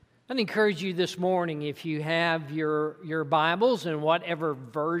I'd encourage you this morning, if you have your Bibles in whatever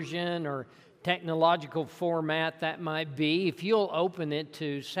version or technological format that might be, if you'll open it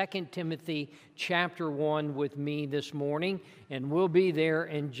to 2 Timothy chapter 1 with me this morning, and we'll be there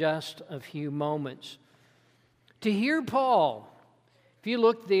in just a few moments. To hear Paul, if you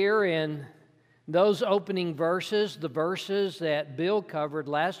look there in those opening verses, the verses that Bill covered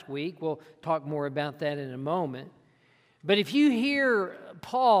last week, we'll talk more about that in a moment. But if you hear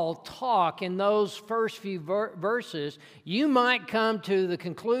Paul talk in those first few verses, you might come to the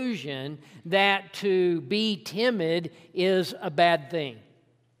conclusion that to be timid is a bad thing.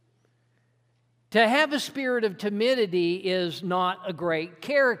 To have a spirit of timidity is not a great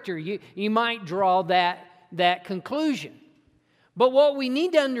character. You might draw that conclusion. But what we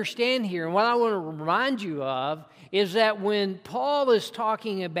need to understand here, and what I want to remind you of, is that when Paul is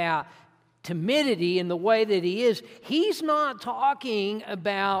talking about timidity in the way that he is, he's not talking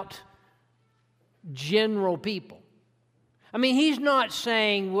about general people. I mean, he's not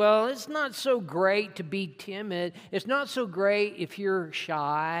saying, well, it's not so great to be timid. It's not so great if you're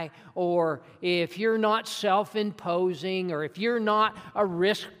shy, or if you're not self-imposing, or if you're not a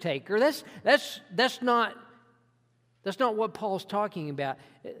risk taker. That's not what Paul's talking about.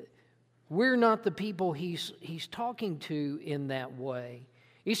 We're not the people he's talking to in that way.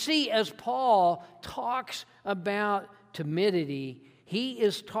 You see, as Paul talks about timidity, he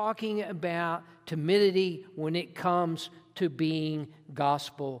is talking about timidity when it comes to being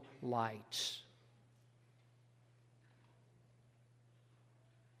gospel lights.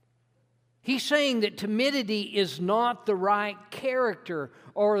 He's saying that timidity is not the right character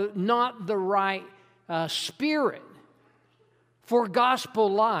or not the right spirit for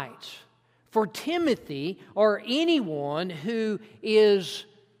gospel lights, for Timothy or anyone who is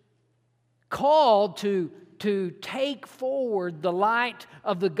called to take forward the light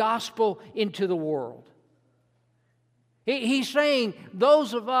of the gospel into the world. He's saying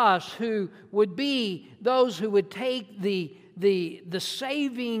those of us who would be those who would take the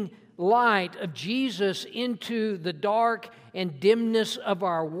saving light of Jesus into the dark and dimness of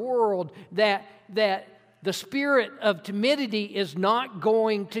our world, that the spirit of timidity is not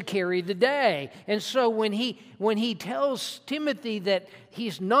going to carry the day. And so when he tells Timothy that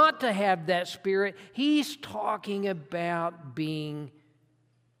he's not to have that spirit, he's talking about being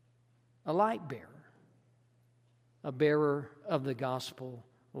a light bearer, a bearer of the gospel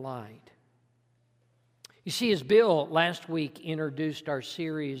light. You see, as Bill last week introduced our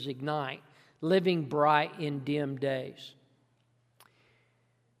series, Ignite, Living Bright in Dim Days,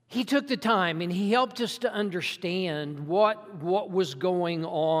 he took the time and he helped us to understand what was going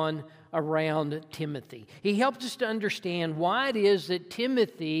on around Timothy. He helped us to understand why it is that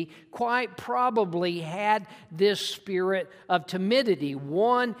Timothy quite probably had this spirit of timidity,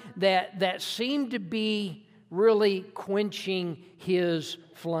 one that seemed to be really quenching his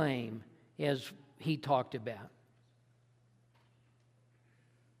flame, as he talked about.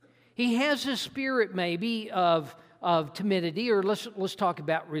 He has a spirit maybe of timidity, or let's talk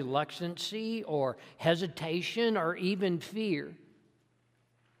about reluctancy or hesitation or even fear.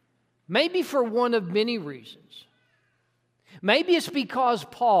 Maybe for one of many reasons. Maybe it's because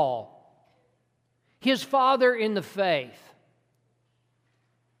Paul, his father in the faith,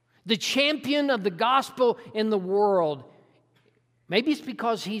 the champion of the gospel in the world, maybe it's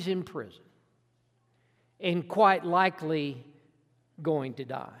because he's in prison and quite likely going to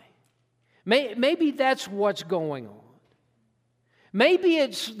die. Maybe that's what's going on. Maybe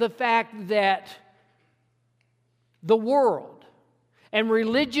it's the fact that the world and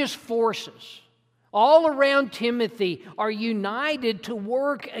religious forces all around Timothy are united to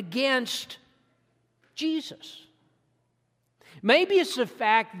work against Jesus. Maybe it's the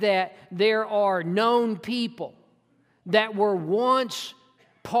fact that there are known people that were once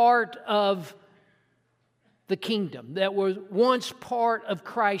part of the kingdom, that was once part of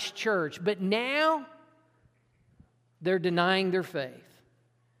Christ's church, but now they're denying their faith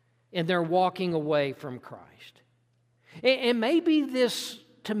and they're walking away from Christ. And maybe this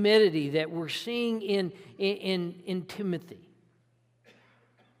timidity that we're seeing in Timothy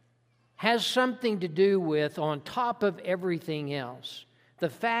has something to do with, on top of everything else, the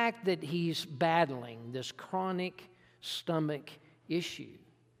fact that he's battling this chronic stomach issue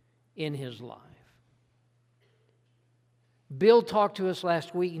in his life. Bill talked to us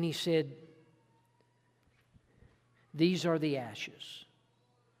last week and he said, these are the ashes.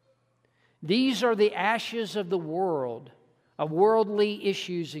 These are the ashes of the world, of worldly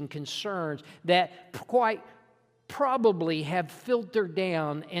issues and concerns that quite probably have filtered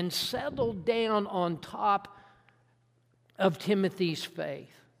down and settled down on top of Timothy's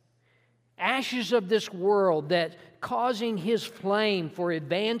faith. ashes of this world that causing his flame for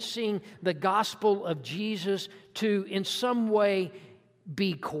advancing the gospel of Jesus to in some way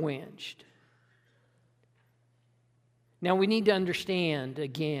be quenched. Now we need to understand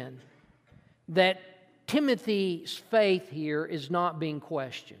again that Timothy's faith here is not being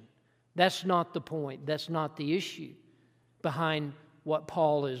questioned. That's not the point. That's not the issue behind what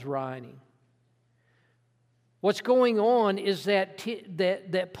Paul is writing. What's going on is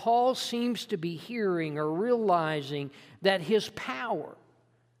that Paul seems to be hearing or realizing that his power,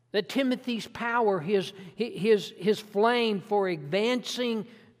 that Timothy's power, his flame for advancing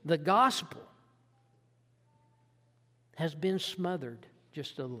the gospel has been smothered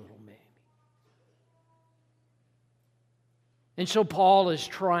just a little maybe. And so Paul is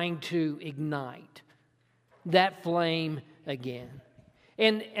trying to ignite that flame again.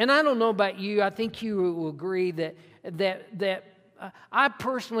 And I don't know about you, I think you will agree that I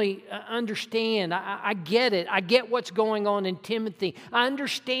personally understand. I get it. I get what's going on in Timothy. I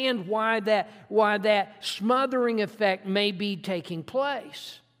understand why that smothering effect may be taking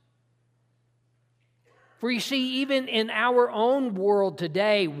place. For you see, even in our own world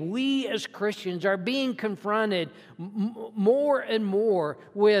today, we as Christians are being confronted more and more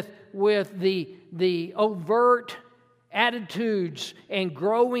with the overt attitudes and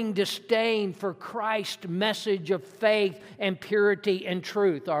growing disdain for Christ's message of faith and purity and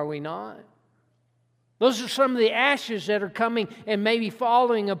truth, are we not? Those are some of the ashes that are coming and maybe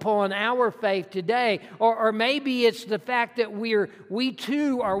falling upon our faith today. Or maybe it's the fact that we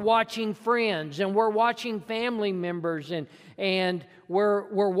too are watching friends and we're watching family members and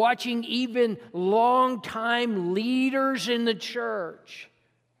we're watching even longtime leaders in the church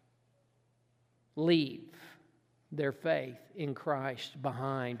leave their faith in Christ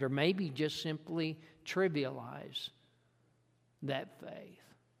behind, or maybe just simply trivialize that faith,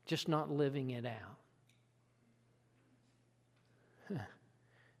 just not living it out.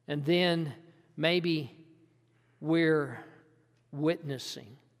 And then maybe we're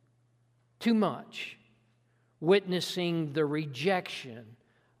witnessing too much, witnessing the rejection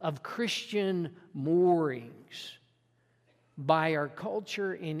of Christian moorings by our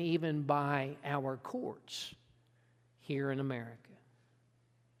culture and even by our courts here in America.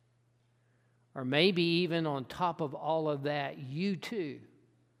 Or maybe even on top of all of that, you too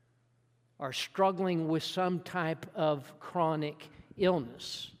are struggling with some type of chronic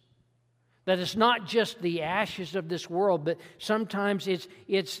illness. That it's not just the ashes of this world, but sometimes it's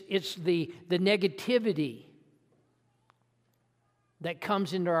the negativity that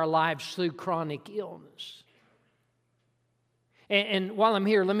comes into our lives through chronic illness. And while I'm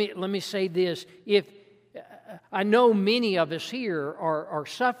here, let me say this. If I know many of us here are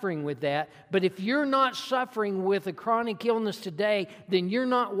suffering with that, but if you're not suffering with a chronic illness today, then you're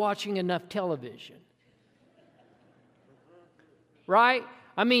not watching enough television. Right?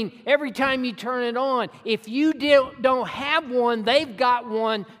 I mean, every time you turn it on, if you don't have one, they've got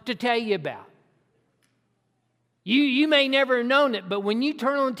one to tell you about. You may never have known it, but when you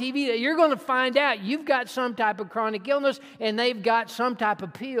turn on TV, you're going to find out you've got some type of chronic illness and they've got some type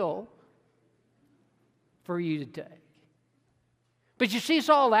of pill for you to take. But you see, it's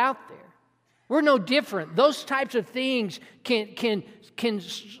all out there. We're no different. Those types of things can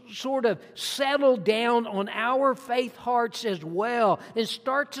sort of settle down on our faith hearts as well and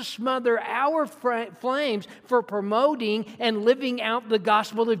start to smother our flames for promoting and living out the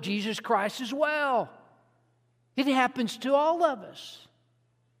gospel of Jesus Christ as well. It happens to all of us.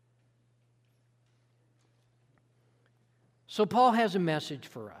 So Paul has a message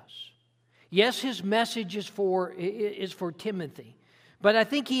for us. Yes, his message is for Timothy. But I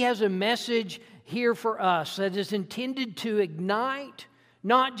think he has a message here for us that is intended to ignite,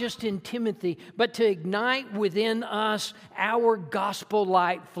 not just in Timothy, but to ignite within us our gospel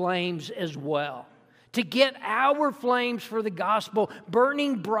light flames as well. To get our flames for the gospel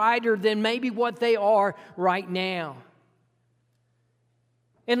burning brighter than maybe what they are right now.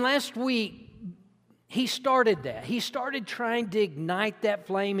 And last week, he started that. He started trying to ignite that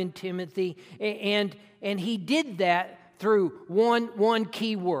flame in Timothy, and he did that through one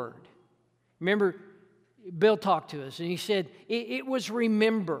key word. Remember, Bill talked to us, and he said, it was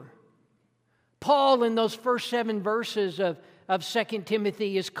remember. Paul, in those first 7 verses of 2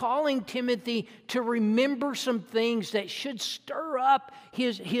 Timothy, is calling Timothy to remember some things that should stir up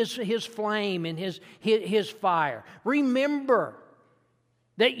his flame and his fire. Remember.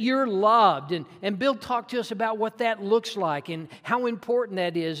 that you're loved. And Bill talked to us about what that looks like and how important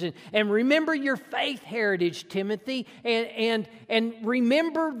that is. And remember your faith heritage, Timothy, and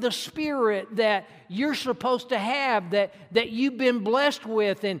remember the spirit that you're supposed to have, that you've been blessed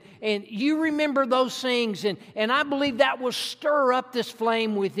with, and you remember those things, and I believe that will stir up this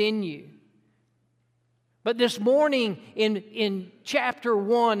flame within you. But this morning in chapter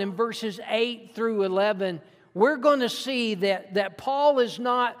 1 and verses 8 through 11, we're going to see that Paul is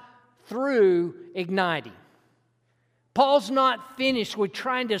not through igniting. Paul's not finished with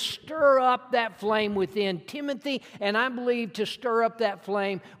trying to stir up that flame within Timothy, and I believe to stir up that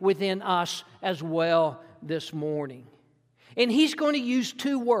flame within us as well this morning. And he's going to use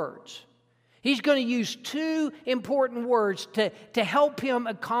two words. He's going to use two important words to help him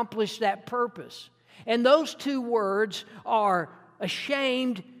accomplish that purpose. And those two words are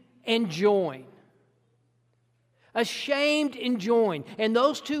ashamed and join. Ashamed and join. And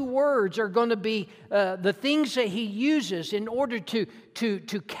those two words are going to be the things that he uses in order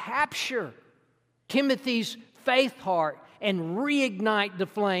to capture Timothy's faith heart and reignite the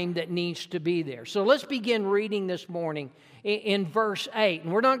flame that needs to be there. So let's begin reading this morning in verse 8.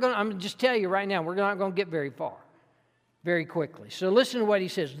 And I'm going to just tell you right now, we're not going to get very far, very quickly. So listen to what he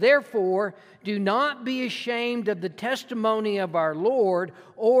says. Therefore, do not be ashamed of the testimony of our Lord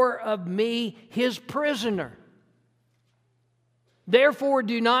or of me, his prisoner. Therefore,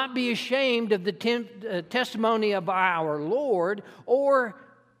 do not be ashamed of the testimony of our Lord or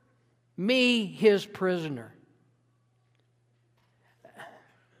me, his prisoner.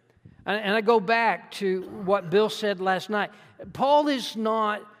 And I go back to what Bill said last night.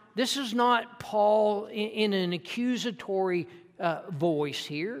 This is not Paul in an accusatory voice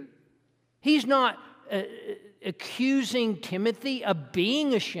here. He's not accusing Timothy of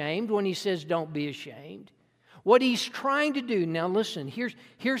being ashamed when he says, don't be ashamed. What he's trying to do, now listen,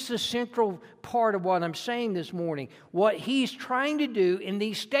 here's the central part of what I'm saying this morning. What he's trying to do in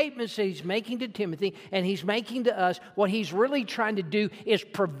these statements that he's making to Timothy and he's making to us, what he's really trying to do is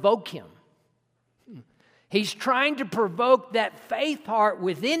provoke him. He's trying to provoke that faith heart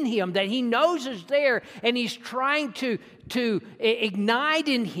within him that he knows is there, and he's trying to ignite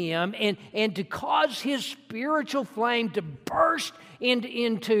in him and to cause his spiritual flame to burst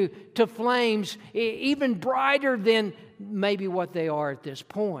into flames even brighter than maybe what they are at this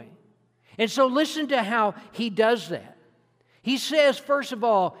point. And so listen to how he does that. He says, first of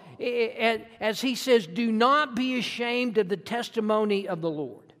all, as he says, do not be ashamed of the testimony of the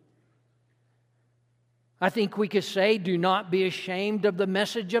Lord. I think we could say, do not be ashamed of the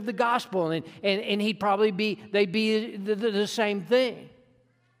message of the gospel. And they'd be the same thing.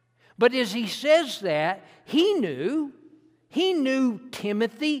 But as he says that, he knew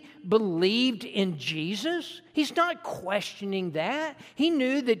Timothy believed in Jesus. He's not questioning that. He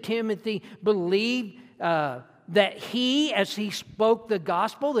knew that Timothy believed that he, as he spoke the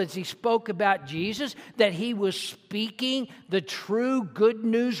gospel, as he spoke about Jesus, that he was speaking the true good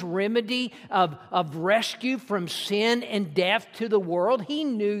news remedy of rescue from sin and death to the world. He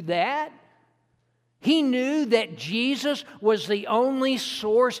knew that. He knew that Jesus was the only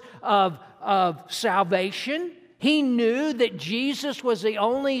source of salvation. He knew that Jesus was the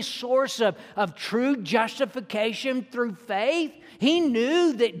only source of true justification through faith. He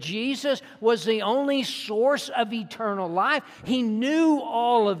knew that Jesus was the only source of eternal life. He knew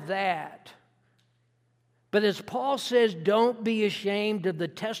all of that. But as Paul says, don't be ashamed of the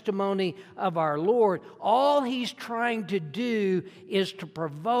testimony of our Lord. All he's trying to do is to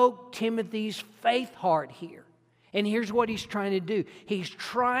provoke Timothy's faith heart here. And here's what he's trying to do. He's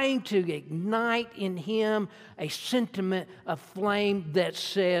trying to ignite in him a sentiment, a flame that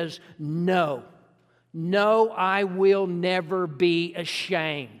says, no. No, I will never be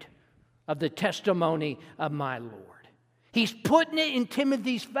ashamed of the testimony of my Lord. He's putting it in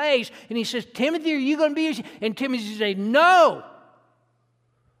Timothy's face, and he says, Timothy, are you going to be ashamed? And Timothy says, no,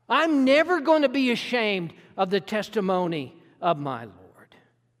 I'm never going to be ashamed of the testimony of my Lord.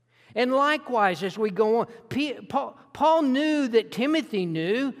 And likewise, as we go on, Paul knew that Timothy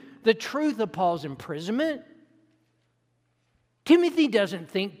knew the truth of Paul's imprisonment. Timothy doesn't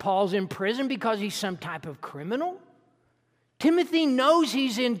think Paul's in prison because he's some type of criminal. Timothy knows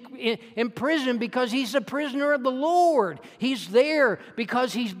he's in prison because he's a prisoner of the Lord. He's there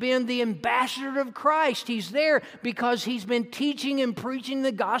because he's been the ambassador of Christ. He's there because he's been teaching and preaching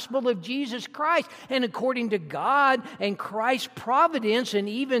the gospel of Jesus Christ. And according to God and Christ's providence and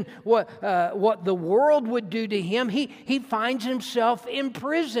even what the world would do to him, he finds himself in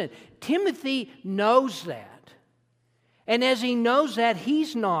prison. Timothy knows that. And as he knows that,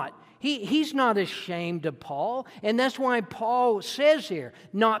 he's not He's not ashamed of Paul. And that's why Paul says here,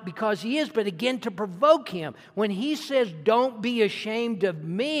 not because he is, but again to provoke him. When he says, don't be ashamed of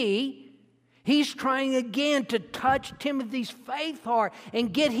me, he's trying again to touch Timothy's faith heart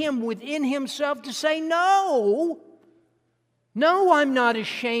and get him within himself to say, no, I'm not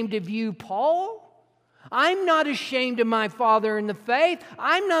ashamed of you, Paul. I'm not ashamed of my Father in the faith.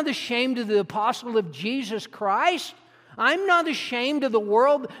 I'm not ashamed of the apostle of Jesus Christ. I'm not ashamed of the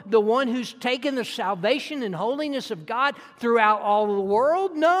world, the one who's taken the salvation and holiness of God throughout all of the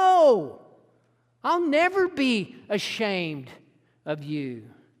world. No, I'll never be ashamed of you.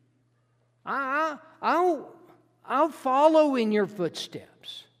 I'll follow in your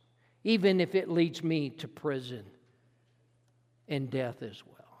footsteps, even if it leads me to prison and death as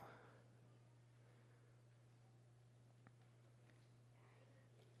well.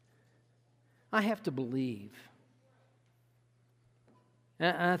 I have to believe,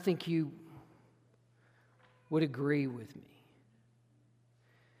 and I think you would agree with me,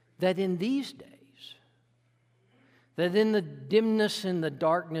 that in these days, that in the dimness and the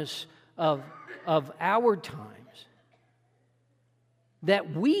darkness of our times,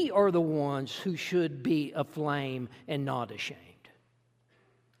 that we are the ones who should be aflame and not ashamed.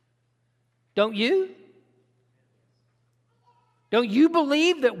 Don't you? Don't you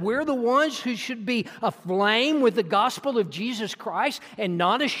believe that we're the ones who should be aflame with the gospel of Jesus Christ and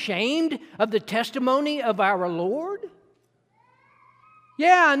not ashamed of the testimony of our Lord?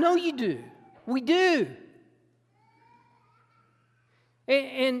 Yeah, I know you do. We do.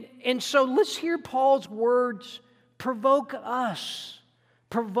 And so let's hear Paul's words provoke us.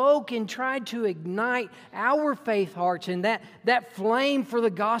 Provoke and try to ignite our faith hearts and that flame for the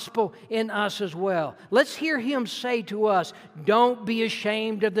gospel in us as well. Let's hear him say to us, don't be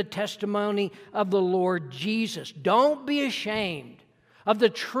ashamed of the testimony of the Lord Jesus. Don't be ashamed of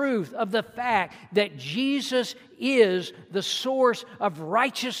the truth of the fact that Jesus is the source of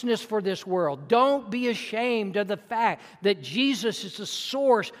righteousness for this world. Don't be ashamed of the fact that Jesus is the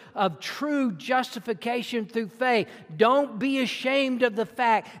source of true justification through faith. Don't be ashamed of the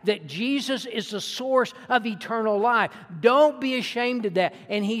fact that Jesus is the source of eternal life. Don't be ashamed of that.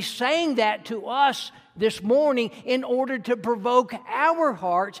 And he's saying that to us this morning in order to provoke our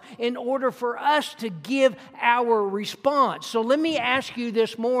hearts, in order for us to give our response. So let me ask you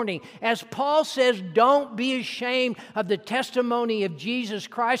this morning, as Paul says, don't be ashamed of the testimony of Jesus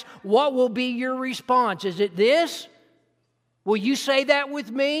Christ, what will be your response? Is it this? Will you say that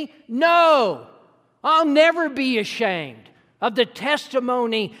with me? No, I'll never be ashamed of the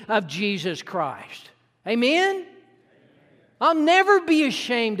testimony of Jesus Christ. Amen? I'll never be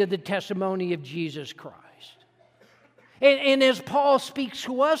ashamed of the testimony of Jesus Christ. And as Paul speaks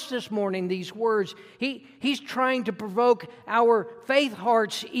to us this morning, these words, he's trying to provoke our faith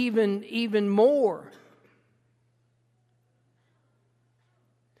hearts even more.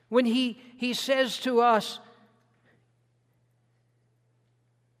 When he says to us,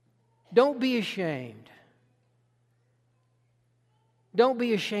 don't be ashamed. Don't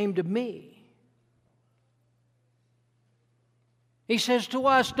be ashamed of me. He says to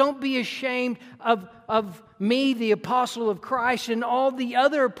us, don't be ashamed of me, the apostle of Christ, and all the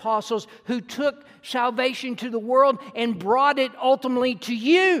other apostles who took salvation to the world and brought it ultimately to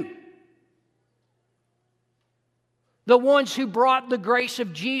you. The ones who brought the grace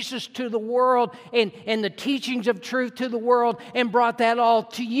of Jesus to the world and the teachings of truth to the world and brought that all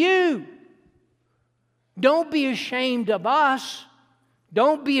to you. Don't be ashamed of us.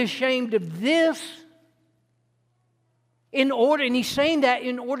 Don't be ashamed of this. And he's saying that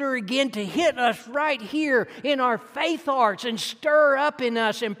in order again to hit us right here in our faith hearts and stir up in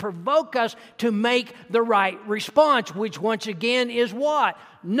us and provoke us to make the right response, which once again is what?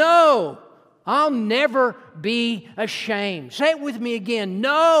 No, I'll never be ashamed. Say it with me again.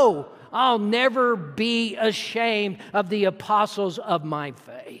 No, I'll never be ashamed of the apostles of my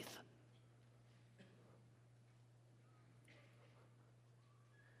faith.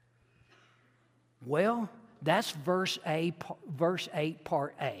 Well, that's verse 8,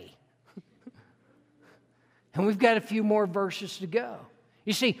 part A. And we've got a few more verses to go.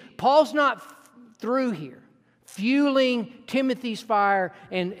 You see, Paul's not through here, fueling Timothy's fire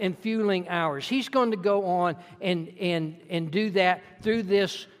and fueling ours. He's going to go on and do that through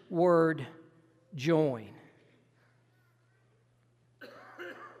this word, join.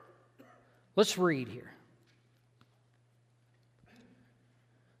 Let's read here.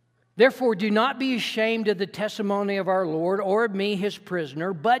 Therefore, do not be ashamed of the testimony of our Lord or of me, his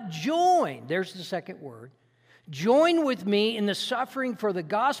prisoner, but join. There's the second word. Join with me in the suffering for the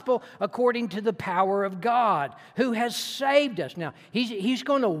gospel according to the power of God, who has saved us. Now, he's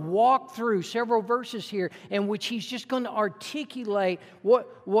going to walk through several verses here in which he's just going to articulate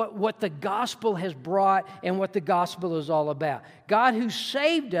what the gospel has brought and what the gospel is all about. God who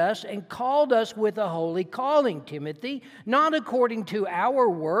saved us and called us with a holy calling, Timothy, not according to our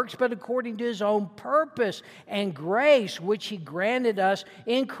works, but according to His own purpose and grace, which He granted us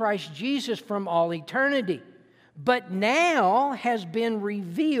in Christ Jesus from all eternity, but now has been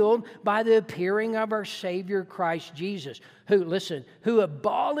revealed by the appearing of our Savior Christ Jesus, who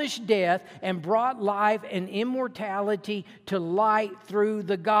abolished death and brought life and immortality to light through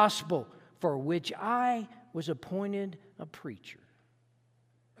the gospel, for which I was appointed a preacher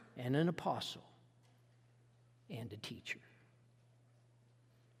and an apostle and a teacher.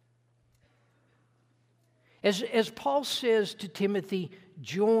 As Paul says to Timothy,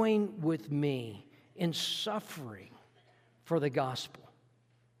 join with me in suffering for the gospel.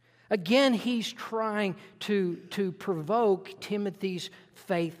 Again, he's trying to provoke Timothy's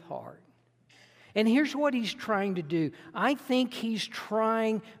faith heart. And here's what he's trying to do. I think he's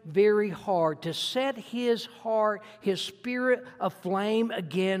trying very hard to set his heart, his spirit aflame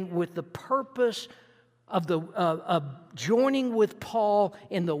again with the purpose of joining with Paul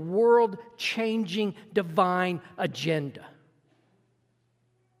in the world-changing divine agenda.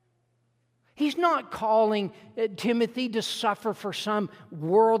 He's not calling Timothy to suffer for some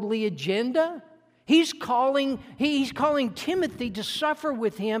worldly agenda. He's calling Timothy to suffer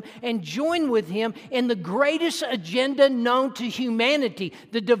with him and join with him in the greatest agenda known to humanity,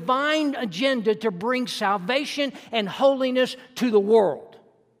 the divine agenda to bring salvation and holiness to the world.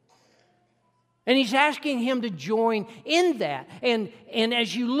 And he's asking him to join in that. And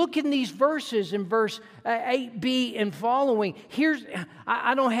as you look in these verses, in verse 8b and following,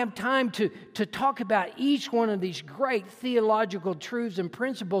 I don't have time to talk about each one of these great theological truths and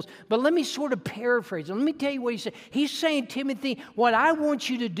principles, but let me sort of paraphrase them. Let me tell you what he said. He's saying, Timothy, what I want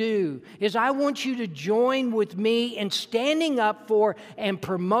you to do is I want you to join with me in standing up for and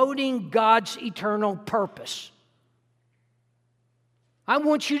promoting God's eternal purpose. I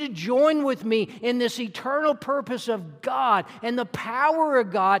want you to join with me in this eternal purpose of God and the power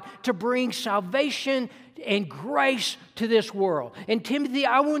of God to bring salvation and grace to this world. And Timothy,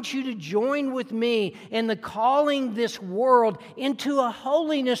 I want you to join with me in the calling this world into a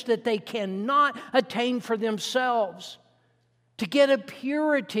holiness that they cannot attain for themselves, to get a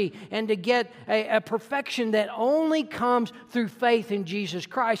purity and to get a perfection that only comes through faith in Jesus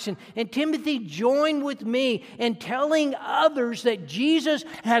Christ. And Timothy, join with me in telling others that Jesus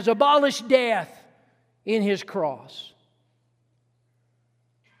has abolished death in His cross,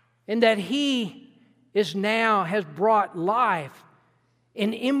 and that He has brought life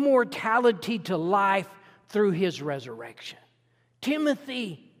and immortality to life through His resurrection.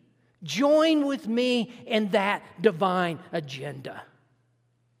 Timothy, join with me in that divine agenda.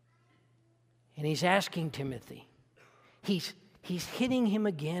 And he's asking Timothy, he's hitting him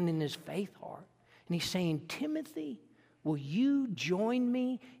again in his faith heart. And he's saying, Timothy, will you join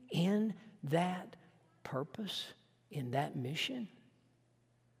me in that purpose, in that mission?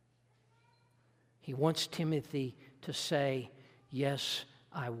 He wants Timothy to say, yes,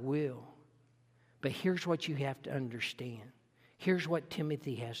 I will. But here's what you have to understand. Here's what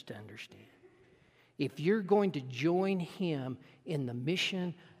Timothy has to understand. If you're going to join him in the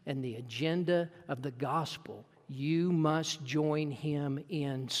mission and the agenda of the gospel, you must join him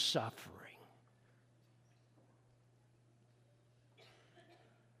in suffering.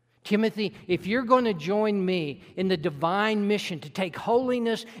 Timothy, if you're going to join me in the divine mission to take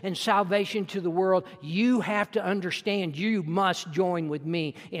holiness and salvation to the world, you have to understand you must join with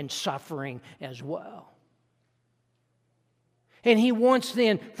me in suffering as well. And he wants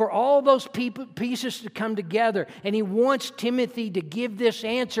then for all those pieces to come together. And he wants Timothy to give this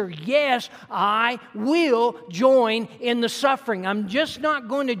answer, yes, I will join in the suffering. I'm just not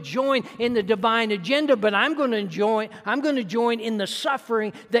going to join in the divine agenda, but I'm going to join in the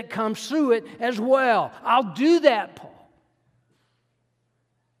suffering that comes through it as well. I'll do that, Paul.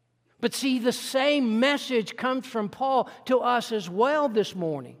 But see, the same message comes from Paul to us as well this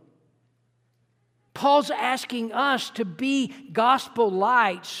morning. Paul's asking us to be gospel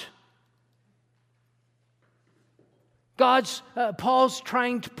lights. Paul's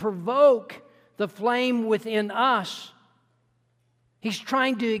trying to provoke the flame within us. He's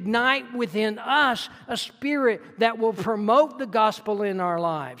trying to ignite within us a spirit that will promote the gospel in our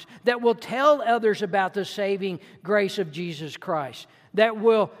lives, that will tell others about the saving grace of Jesus Christ, that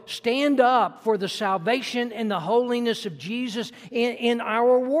will stand up for the salvation and the holiness of Jesus in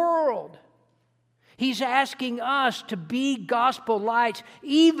our world. He's asking us to be gospel lights,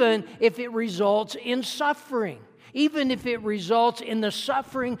 even if it results in suffering, even if it results in the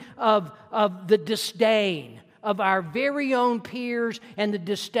suffering of the disdain of our very own peers and the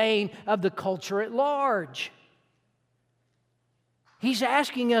disdain of the culture at large. He's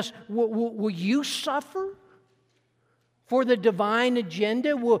asking us, will you suffer for the divine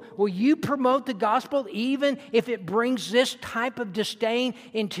agenda? Will you promote the gospel even if it brings this type of disdain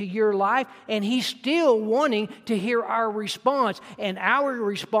into your life? And He's still wanting to hear our response. And our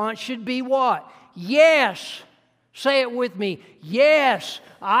response should be what? Yes. Say it with me. Yes,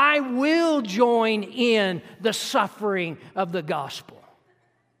 I will join in the suffering of the gospel.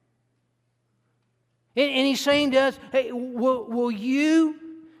 And He's saying to us, hey, will you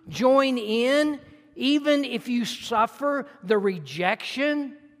join in even if you suffer the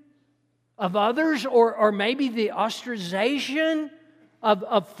rejection of others or maybe the ostracization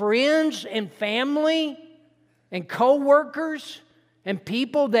of friends and family and co-workers and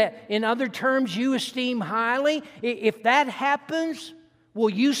people that in other terms you esteem highly? If that happens, will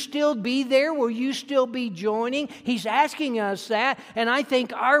you still be there? Will you still be joining? He's asking us that, and I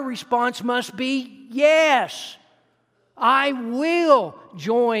think our response must be yes. I will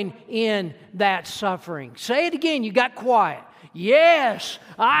join in that suffering. Say it again, you got quiet. Yes,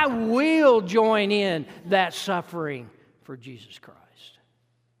 I will join in that suffering for Jesus Christ.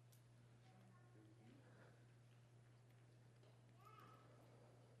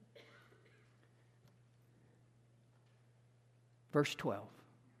 Verse 12.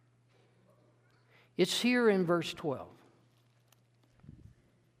 It's here in verse 12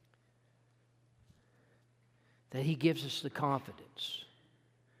 that He gives us the confidence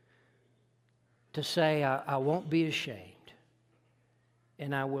to say, I won't be ashamed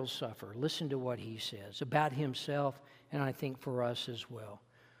and I will suffer. Listen to what He says about Himself, and I think for us as well.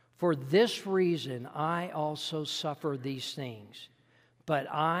 For this reason I also suffer these things, but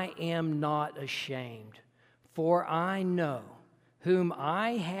I am not ashamed, for I know whom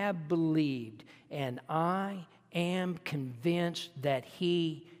I have believed, and I am convinced that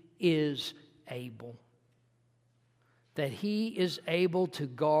He is able. That He is able to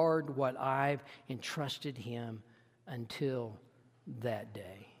guard what I've entrusted Him until that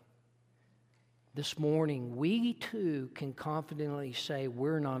day. This morning, we too can confidently say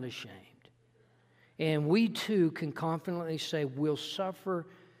we're not ashamed. And we too can confidently say we'll suffer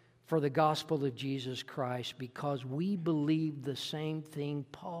for the gospel of Jesus Christ because we believe the same thing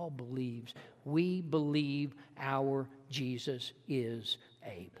Paul believes. We believe our Jesus is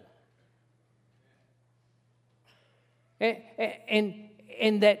able.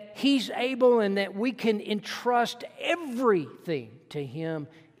 And that He's able and that we can entrust everything to Him,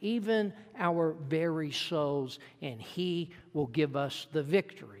 even our very souls, and He will give us the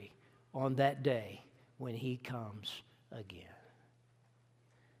victory on that day when He comes again.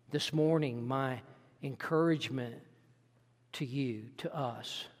 This morning, my encouragement to you, to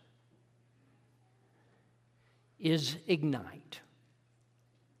us, is ignite.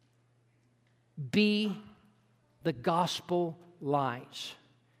 Be the gospel lights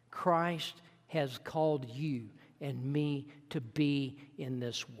Christ has called you and me to be in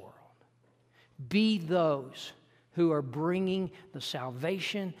this world. Be those who are bringing the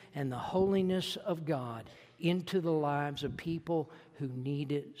salvation and the holiness of God into the lives of people who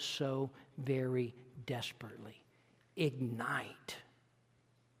need it so very desperately. Ignite.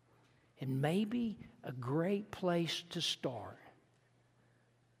 And maybe a great place to start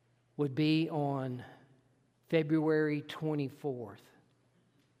would be on February 24th.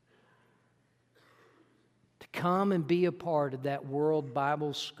 To come and be a part of that World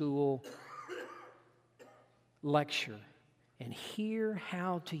Bible School lecture and hear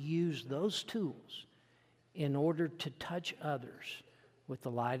how to use those tools in order to touch others with the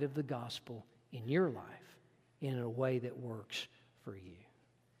light of the gospel in your life in a way that works for you.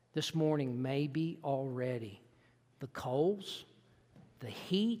 This morning, maybe already the coals, the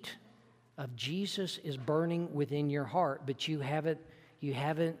heat of Jesus is burning within your heart, but you haven't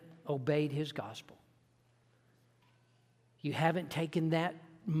obeyed His gospel. You haven't taken that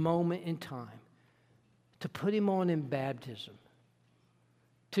moment in time to put Him on in baptism,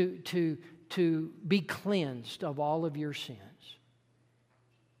 to be cleansed of all of your sins,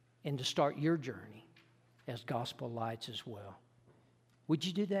 and to start your journey as gospel lights as well. Would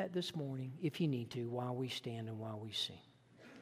you do that this morning, if you need to, while we stand and while we sing?